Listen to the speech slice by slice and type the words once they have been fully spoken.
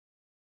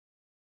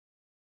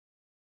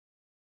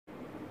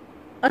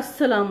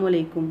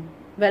अस्सलामुअलैकुम,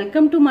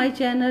 welcome to my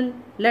channel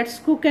let's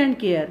cook and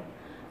care.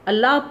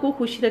 अल्लाह आपको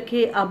खुश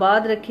रखे,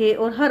 आबाद रखे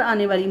और हर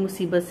आने वाली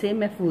मुसीबत से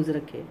महफूज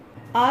रखे।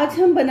 आज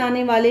हम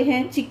बनाने वाले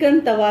हैं चिकन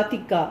तवा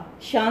टिक्का।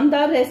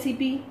 शानदार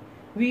रेसिपी।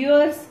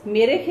 व्यूअर्स,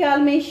 मेरे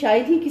ख्याल में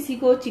शायद ही किसी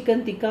को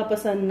चिकन टिक्का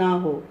पसंद ना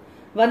हो,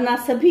 वरना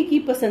सभी की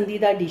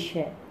पसंदीदा डिश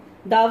है।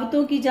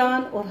 दावतों की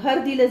जान और हर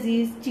दिल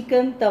अजीज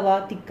चिकन तवा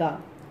टिक्का।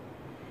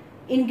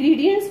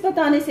 इंग्रेडिएंट्स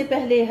बताने से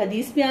पहले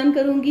हदीस बयान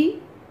करूंगी।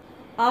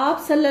 आप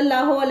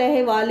सल्लल्लाहु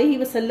अलैहि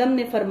वसल्लम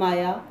ने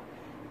फरमाया,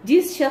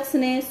 जिस शख्स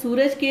ने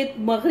सूरज के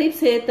मगरिब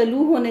से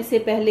तलू होने से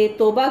पहले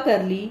तौबा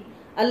कर ली,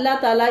 अल्लाह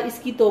ताला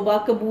इसकी तौबा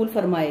कबूल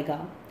फरमाएगा।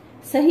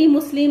 सही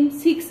मुस्लिम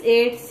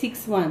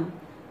 6861।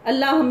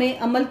 अल्लाह हमें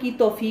अमल की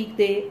तौफीक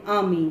दे,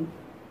 आमीन।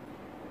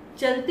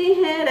 चलते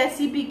हैं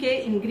रेसिपी के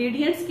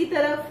इंग्रेडिएंट्स की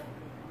तरफ।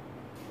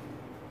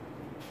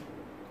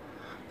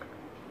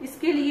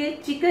 इसके लिए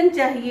चिकन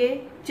चाहिए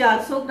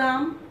 400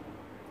 ग्राम,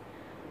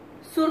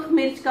 सुर्ख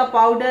मिर्च का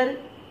पाउडर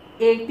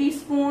 1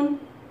 टीस्पून,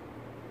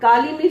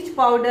 काली मिर्च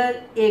पाउडर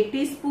 1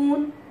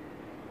 टीस्पून,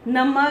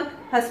 नमक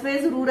हस्बे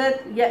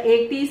ज़रूरत या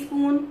 1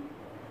 टीस्पून,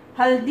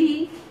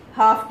 हल्दी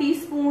 ½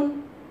 टीस्पून,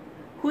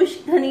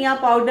 खुश्क धनिया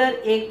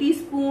पाउडर 1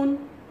 टीस्पून,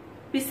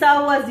 पिसा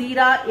हुआ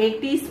जीरा 1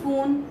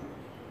 टीस्पून,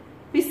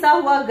 पिसा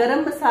हुआ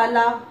गरम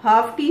मसाला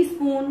 ½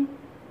 टीस्पून,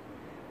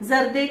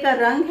 जर्दे का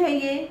रंग है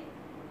ये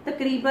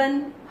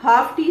तकरीबन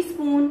 ½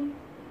 टीस्पून,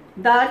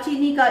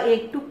 दालचीनी का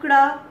 1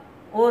 टुकड़ा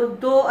और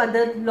 2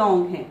 अदद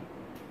लौंग हैं।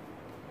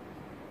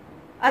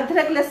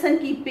 अदरक लहसुन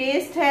की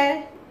पेस्ट है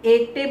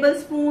 1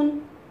 टेबलस्पून।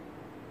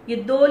 ये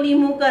 2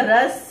 लीमू का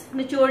रस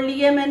निचोड़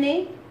लिया मैंने।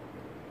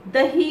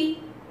 दही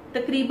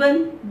तकरीबन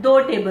 2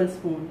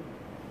 टेबलस्पून।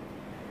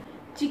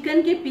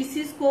 चिकन के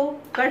पीसेस को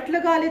कट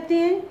लगा लेते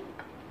हैं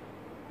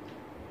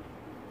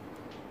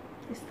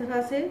इस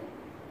तरह से,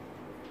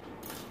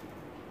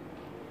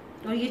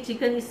 और ये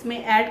चिकन इसमें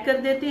ऐड कर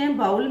देते हैं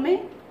बाउल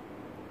में।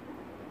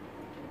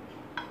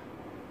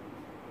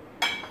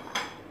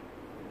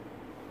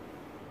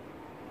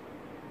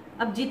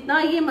 अब जितना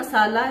ये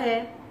मसाला है,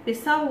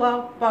 पिसा हुआ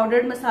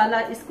पाउडर्ड मसाला,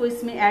 इसको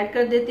इसमें ऐड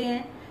कर देते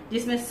हैं,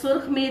 जिसमें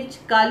सुर्ख मिर्च,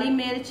 काली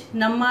मिर्च,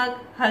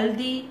 नमक,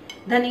 हल्दी,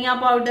 धनिया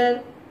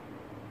पाउडर,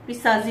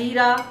 पिसा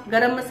जीरा,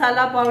 गरम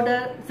मसाला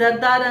पाउडर,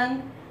 जर्दा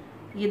रंग,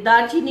 ये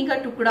दालचीनी का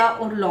टुकड़ा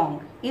और लौंग,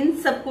 इन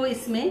सबको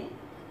इसमें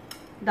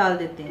डाल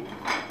देते हैं।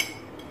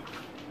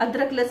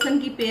 अदरक लहसुन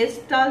की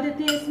पेस्ट डाल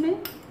देते हैं इसमें।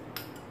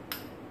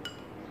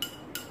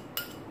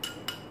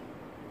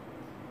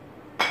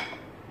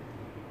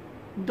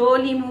 दो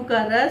लीमू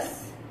का रस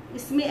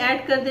इसमें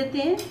ऐड कर देते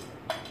हैं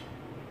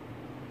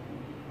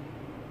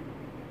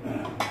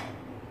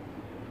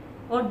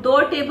और 2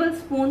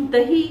 टेबलस्पून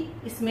दही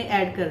इसमें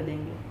ऐड कर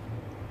देंगे।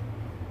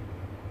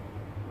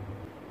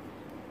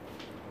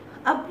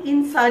 अब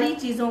इन सारी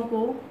चीजों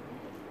को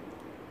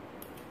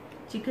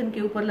चिकन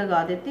के ऊपर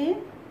लगा देते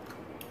हैं।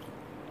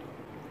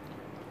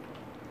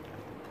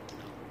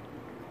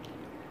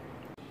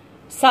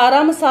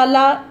 सारा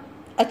मसाला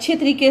अच्छे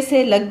तरीके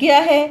से लग गया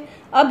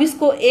है। अब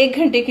इसको 1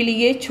 घंटे के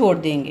लिए छोड़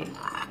देंगे।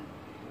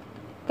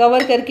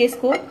 कवर करके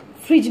इसको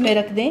फ्रिज में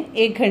रख दें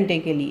 1 घंटे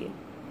के लिए।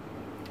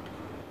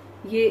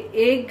 ये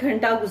 1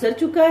 घंटा गुजर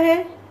चुका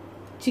है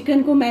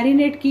चिकन को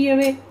मैरिनेट किए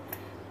हुए।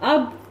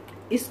 अब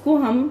इसको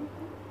हम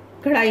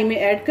कढ़ाई में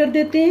ऐड कर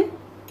देते हैं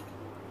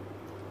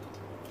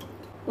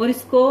और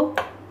इसको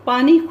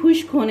पानी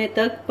खुश्क होने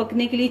तक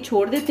पकने के लिए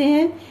छोड़ देते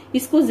हैं।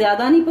 इसको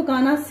ज्यादा नहीं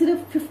पकाना,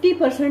 सिर्फ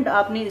 50%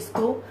 आपने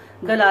इसको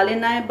गला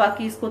लेना है,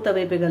 बाकी इसको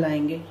तवे पे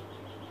गलाएंगे।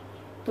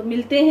 तो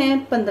मिलते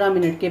हैं 15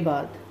 मिनट के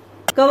बाद।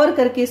 कवर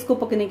करके इसको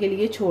पकने के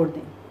लिए छोड़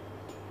दें।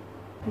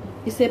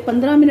 इसे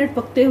 15 मिनट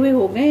पकते हुए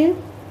हो गए हैं।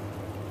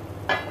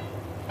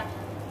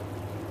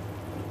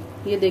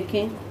 ये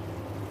देखें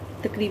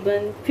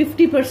तकरीबन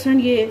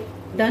 50% ये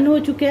डन हो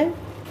चुका है।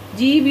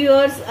 जी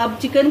व्यूअर्स, अब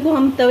चिकन को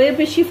हम तवे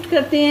पे शिफ्ट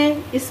करते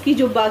हैं। इसकी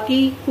जो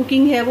बाकी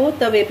कुकिंग है वो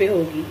तवे पे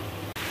होगी।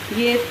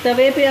 ये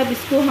तवे पे अब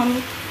इसको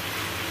हम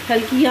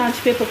हल्की आंच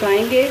पे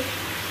पकाएंगे।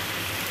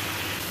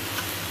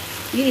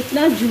 ये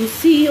इतना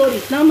जूसी और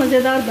इतना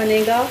मज़ेदार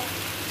बनेगा।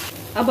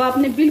 अब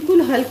आपने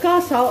बिल्कुल हल्का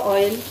सा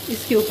ऑयल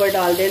इसके ऊपर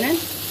डाल देना है,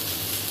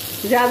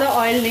 ज़्यादा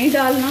ऑयल नहीं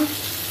डालना।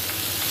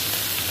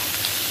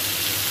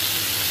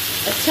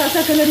 अच्छा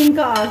सा कलर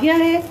इनका आ गया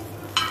है।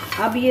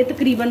 अब ये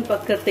तकरीबन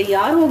पककर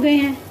तैयार हो गए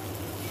हैं।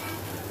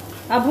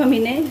 अब हम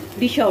इन्हें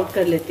डिश आउट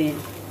कर लेते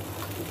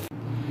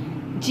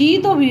हैं। जी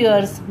तो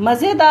व्यूअर्स,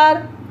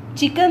 मज़ेदार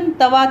चिकन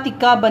तवा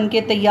टिक्का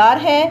बनके तैयार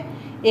है।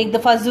 एक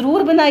दफ़ा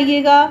ज़रूर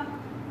बनाइएगा।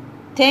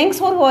 Thanks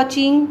for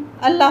watching.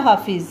 अल्लाह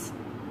हाफिज़।